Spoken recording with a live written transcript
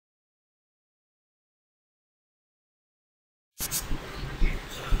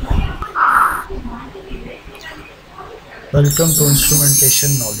Welcome to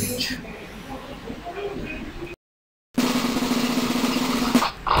Instrumentation Knowledge.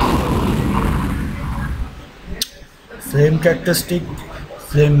 Flame characteristic,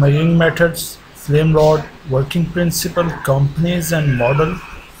 flame measuring methods, flame rod, working principle, companies and model,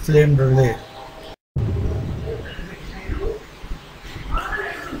 flame relay.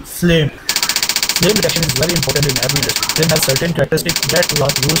 Flame detection is very important in every industry. Flame has certain characteristics that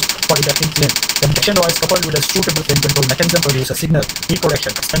are used for detecting flame. The detection device coupled with a suitable flame control mechanism produce a signal, heat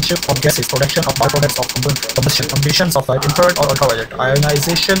production, expansion of gases, production of byproducts of combustion, conditions of light, infrared or ultraviolet,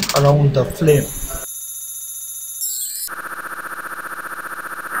 ionization around the flame.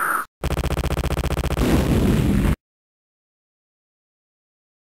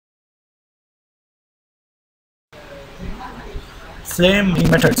 Flame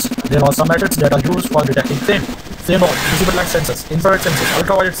methods. There are some methods that are used for detecting flame. Flame mode, visible light sensors, infrared sensors,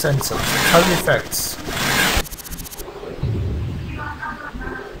 ultraviolet sensors, thermal effects.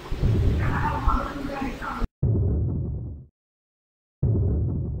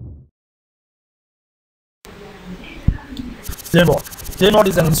 Flame rod. Flame rod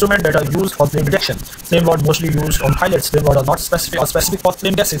is an instrument that are used for flame detection. Flame rod mostly used on pilots. Flame rod are not specific for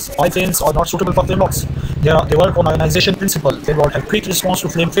flame gases. Oil flames are not suitable for flame rods. They work on ionization principle. Flame rod have quick response to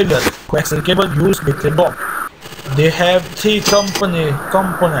flame failure. Coaxial cable used with flame rod. They have three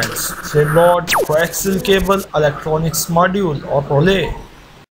components: flame rod, coaxial cable, electronics module or relay.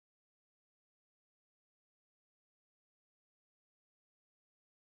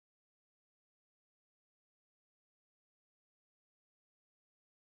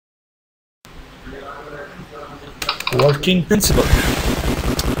 Working principle.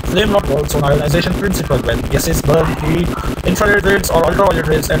 Flame rod works on ionization principle. When gases burn, heat, infrared rays or ultraviolet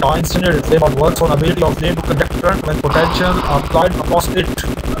rays and ions generate. Flame rod works on ability of flame to conduct current when potential are applied across it.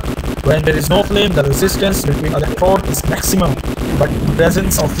 When there is no flame, the resistance between electrode is maximum, but in the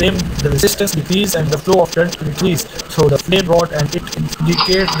presence of flame, the resistance decreases and the flow of current increases through the flame rod, and it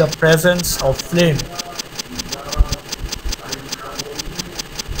indicates the presence of flame.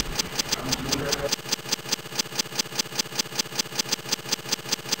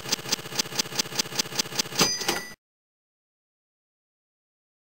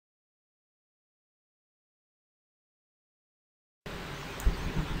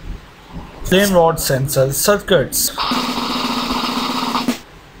 Flame rod sensor circuits.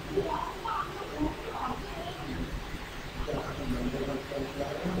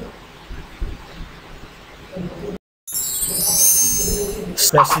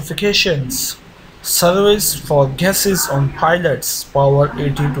 Specifications. Service for gases on pilots. Power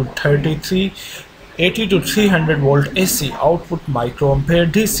 80 to 300 volt AC. Output microampere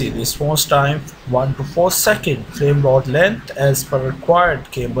DC. Response time 1 to 4 seconds. Flame rod length as per required.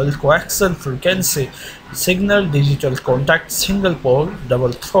 Cable coaxial frequency. Signal digital contact single pole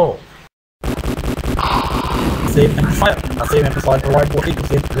double throw. Flame amplifier. A flame amplifier provides voltage to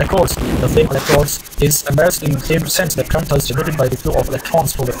flame electrodes. The flame electrodes is immersed in flame to sense the current thus generated by the flow of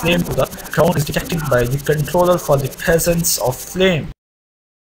electrons through the flame to the ground is detected by the controller for the presence of flame.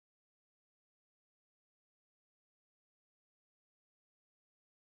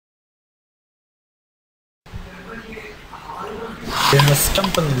 Famous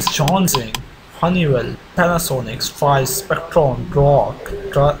companies: Johnson, Honeywell, Panasonic, Fry, Spectron, Rock,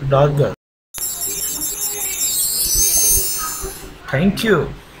 Darger. Thank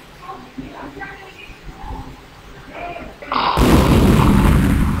you.